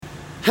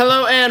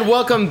Hello and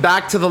welcome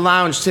back to the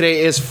lounge.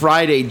 Today is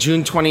Friday,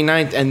 June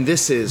 29th, and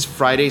this is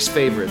Friday's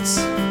Favorites.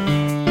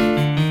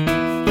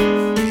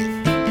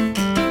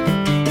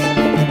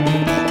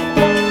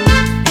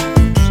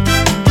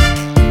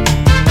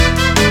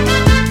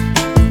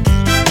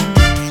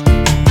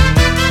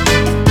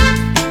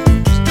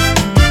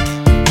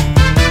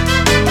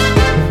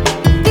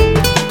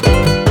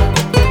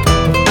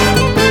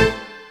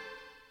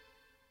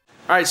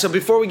 All right, so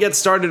before we get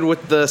started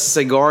with the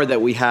cigar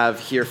that we have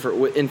here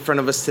in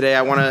front of us today,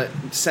 I want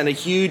to send a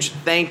huge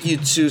thank you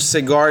to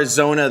Cigar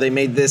Zona. They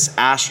made this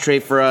ashtray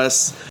for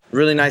us.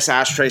 Really nice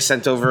ashtray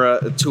sent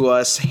over to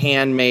us,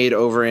 handmade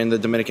over in the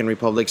Dominican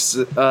Republic.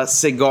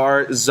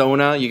 Cigar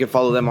Zona, you can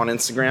follow them on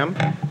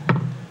Instagram.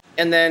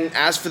 And then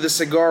as for the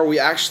cigar, we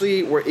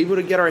actually were able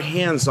to get our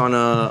hands on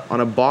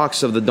a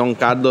box of the Don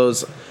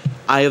Carlos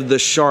Eye of the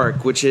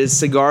Shark, which is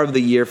Cigar of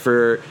the Year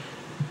for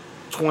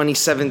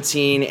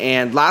 2017,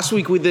 and last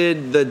week we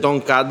did the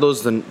Don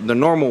Carlos, the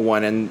normal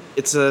one, and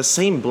it's the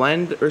same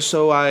blend or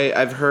so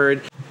I've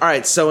heard. All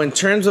right, so in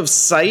terms of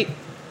sight,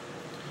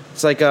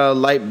 it's like a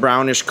light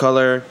brownish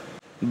color.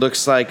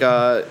 Looks like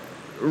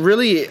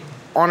really,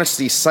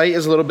 honestly, sight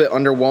is a little bit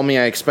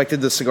underwhelming. I expected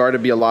the cigar to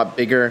be a lot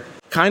bigger.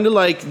 Kind of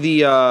like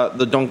the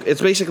Don.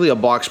 It's basically a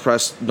box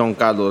press Don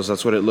Carlos.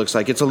 That's what it looks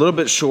like. It's a little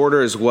bit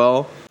shorter as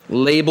well.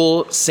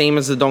 Label, same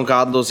as the Don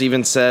Carlos,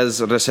 even says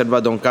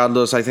Reserva Don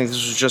Carlos. I think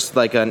this was just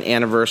like an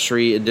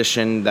anniversary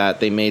edition that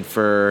they made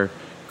for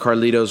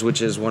Carlitos,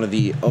 which is one of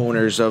the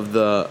owners of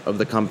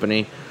the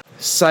company.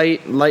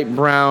 Sight, light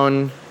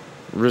brown,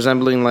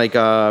 resembling like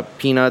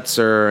peanuts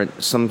or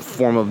some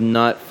form of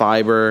nut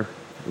fiber.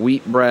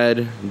 Wheat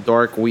bread,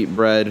 dark wheat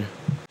bread.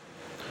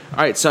 All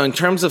right, so in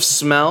terms of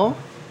smell,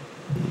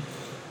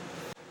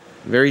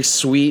 very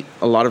sweet,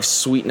 a lot of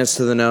sweetness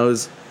to the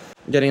nose.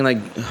 Getting like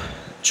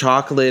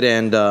chocolate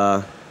and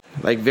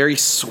like very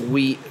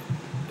sweet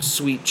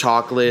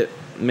chocolate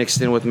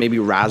mixed in with maybe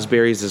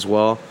raspberries as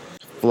well.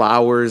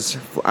 Flowers.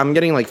 I'm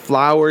getting like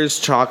flowers,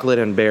 chocolate,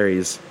 and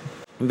berries.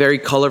 Very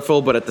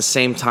colorful, but at the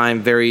same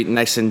time very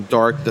nice and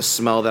dark, the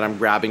smell that I'm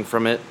grabbing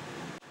from it.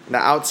 The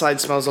outside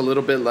smells a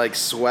little bit like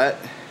sweat,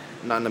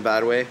 not in a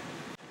bad way.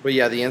 But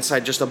yeah, the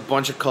inside, just a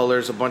bunch of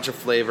colors, a bunch of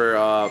flavor.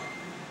 I'm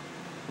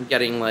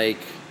getting like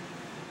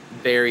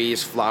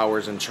berries,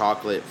 flowers, and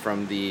chocolate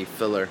from the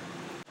filler.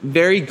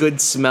 Very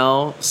good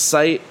smell.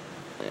 Sight,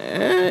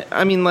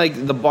 I mean,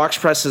 like the box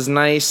press is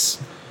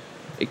nice.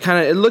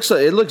 It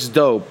looks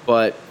dope,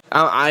 but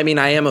I mean,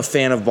 I am a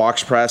fan of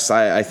box press.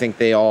 I think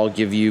they all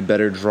give you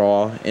better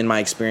draw. In my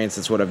experience,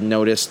 that's what I've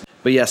noticed.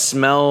 But yeah,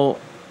 smell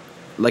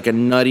like a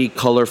nutty,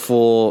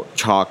 colorful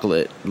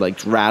chocolate,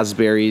 like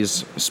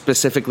raspberries.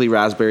 Specifically,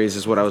 raspberries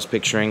is what I was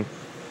picturing,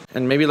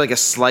 and maybe like a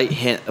slight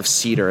hint of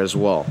cedar as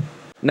well.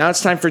 Now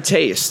it's time for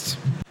taste.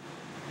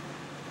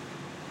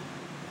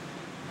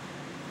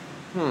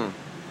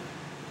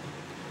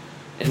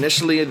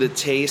 Initially, the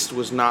taste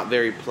was not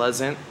very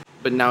pleasant,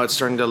 but now it's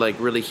starting to like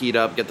really heat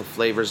up, get the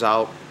flavors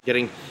out.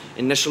 Getting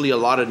initially a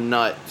lot of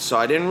nut, so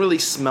I didn't really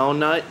smell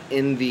nut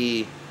in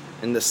the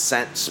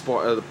scent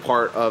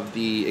part of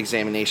the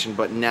examination,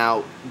 but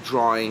now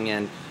drawing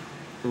and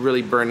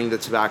really burning the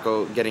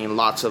tobacco, getting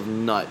lots of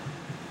nut,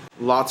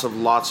 lots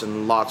and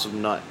lots of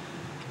nut,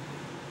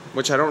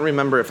 which I don't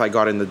remember if I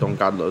got in the Don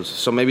Carlos.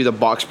 So maybe the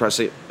box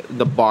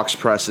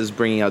press is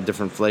bringing out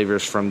different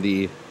flavors from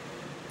the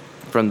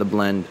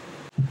blend.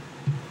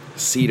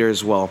 Cedar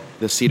as well.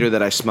 The cedar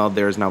that I smelled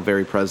there is now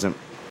very present.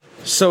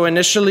 So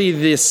initially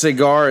the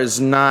cigar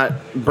is not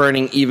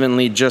burning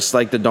evenly, just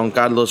like the Don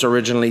Carlos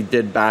originally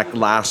did back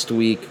last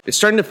week. It's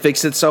starting to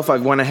fix itself. I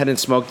went ahead and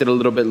smoked it a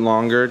little bit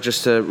longer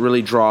just to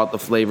really draw out the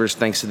flavors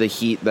thanks to the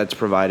heat that's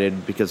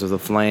provided because of the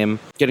flame.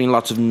 Getting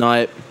lots of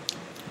nut.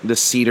 The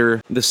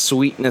cedar, the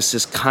sweetness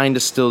is kind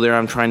of still there.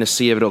 I'm trying to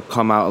see if it'll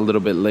come out a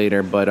little bit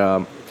later, but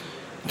I'm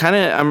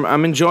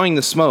enjoying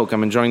the smoke.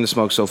 I'm enjoying the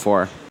smoke so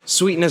far.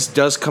 Sweetness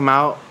does come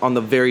out on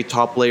the very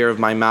top layer of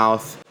my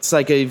mouth. It's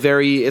like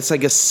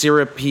a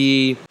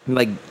syrupy,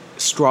 like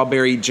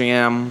strawberry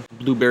jam,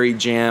 blueberry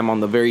jam on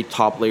the very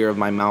top layer of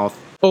my mouth.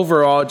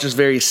 Overall, just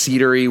very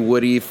cedary,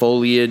 woody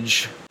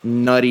foliage,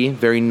 nutty,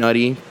 very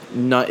nutty.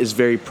 Nut is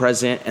very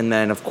present, and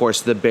then of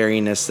course the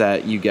berryness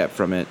that you get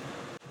from it.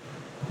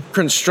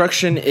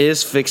 Construction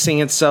is fixing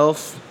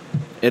itself.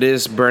 It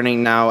is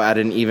burning now at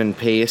an even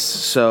pace,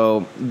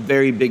 so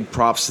very big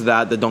props to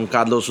that. The Don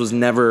Carlos was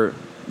never,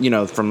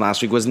 from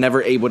last week, was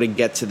never able to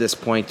get to this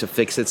point to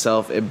fix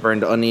itself. It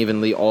burned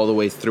unevenly all the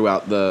way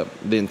throughout the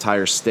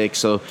entire stick.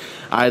 So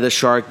Eye of the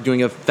Shark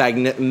doing a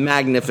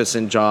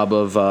magnificent job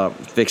of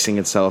fixing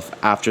itself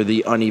after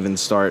the uneven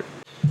start.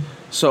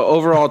 So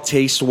overall,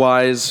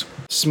 taste-wise,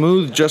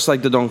 smooth, just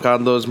like the Don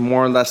Carlos,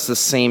 more or less the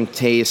same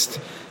taste.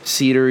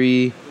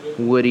 Cedary,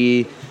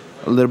 woody,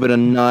 a little bit of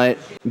nut,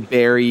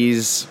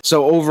 berries.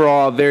 So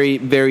overall, very,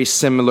 very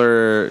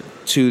similar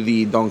to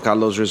the Don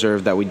Carlos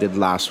Reserve that we did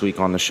last week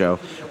on the show,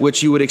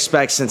 which you would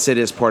expect since it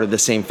is part of the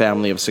same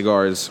family of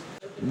cigars.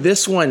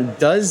 This one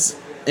does,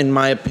 in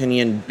my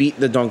opinion, beat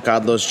the Don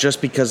Carlos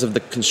just because of the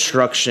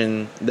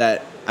construction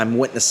that I'm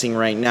witnessing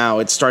right now.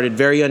 It started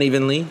very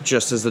unevenly,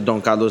 just as the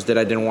Don Carlos did.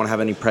 I didn't want to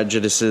have any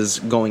prejudices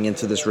going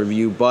into this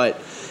review, but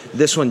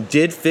this one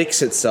did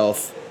fix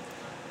itself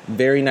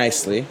very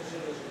nicely.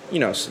 You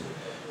know,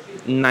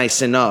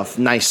 nice enough,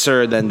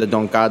 nicer than the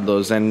Don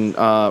Carlos, and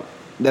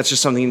that's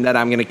just something that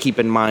I'm going to keep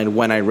in mind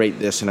when I rate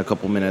this in a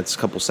couple minutes,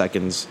 couple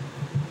seconds.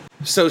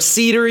 So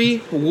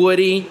cedary,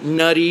 woody,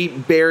 nutty,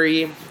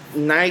 berry,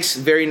 nice,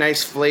 very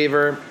nice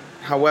flavor.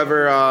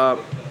 However,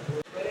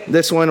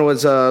 this one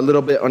was a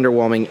little bit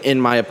underwhelming,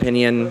 in my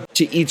opinion.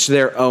 To each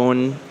their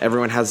own.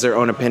 Everyone has their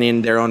own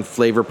opinion, their own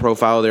flavor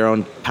profile, their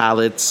own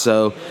palates.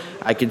 So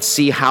I could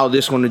see how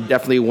this one would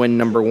definitely win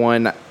number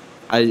one.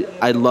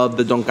 I love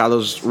the Don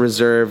Carlos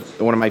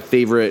Reserve, one of my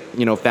favorite,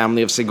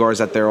 family of cigars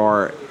that there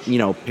are,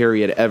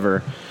 period,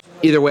 ever.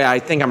 Either way, I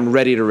think I'm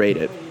ready to rate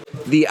it.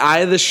 The Eye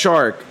of the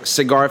Shark,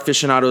 Cigar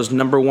Aficionado's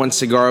number one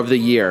cigar of the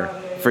year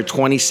for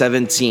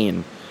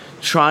 2017.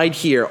 Tried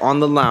here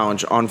on the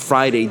lounge on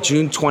Friday,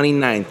 June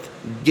 29th,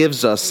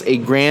 gives us a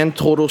grand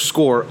total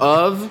score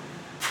of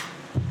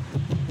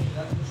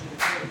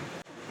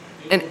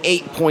an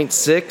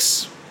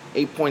 8.6.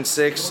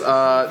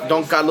 8.6.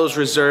 Don Carlos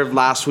Reserve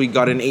last week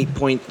got an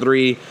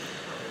 8.3.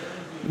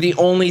 The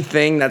only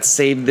thing that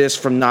saved this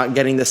from not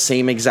getting the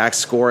same exact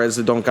score as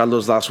the Don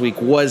Carlos last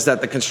week was that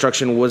the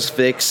construction was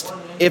fixed.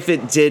 If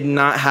it did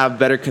not have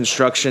better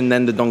construction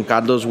than the Don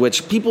Carlos,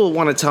 which people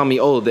want to tell me,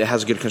 oh, it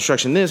has good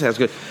construction, this has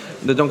good.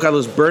 The Don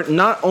Carlos burnt.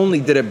 Not only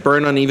did it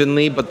burn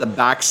unevenly, but the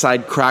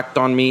backside cracked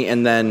on me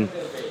and then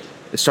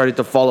it started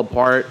to fall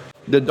apart.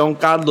 The Don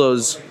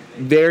Carlos,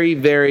 very,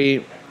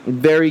 very,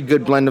 very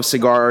good blend of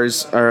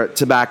cigars or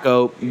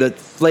tobacco. The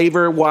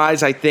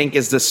flavor-wise, I think,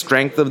 is the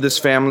strength of this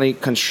family.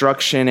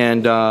 Construction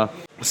and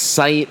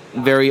sight,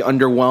 very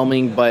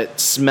underwhelming, but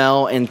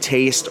smell and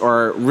taste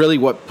are really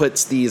what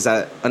puts these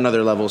at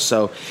another level.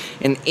 So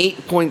an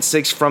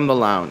 8.6 from the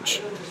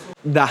lounge.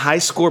 The high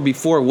score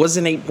before was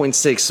an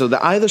 8.6. So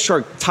the Eye of the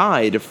Shark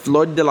tied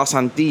Flor de las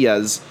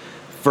Antillas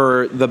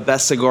for the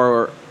best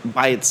cigar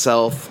by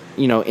itself,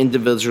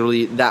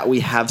 individually, that we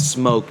have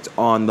smoked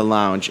on the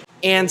lounge.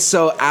 And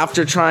so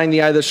after trying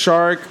the Eye of the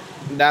Shark,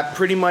 that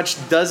pretty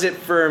much does it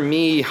for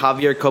me,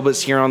 Javier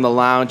Cobos, here on the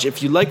lounge.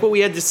 If you like what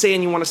we had to say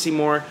and you want to see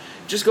more,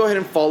 just go ahead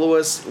and follow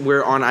us.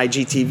 We're on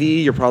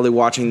IGTV. You're probably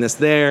watching this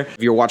there.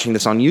 If you're watching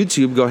this on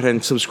YouTube, go ahead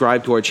and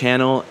subscribe to our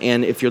channel.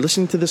 And if you're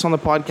listening to this on the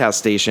podcast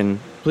station,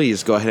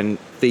 please go ahead and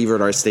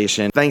favorite our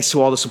station. Thanks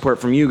to all the support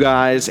from you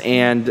guys.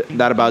 And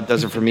that about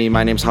does it for me.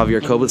 My name's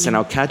Javier Cobos, and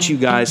I'll catch you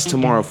guys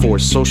tomorrow for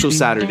Social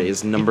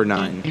Saturdays number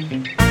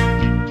 9.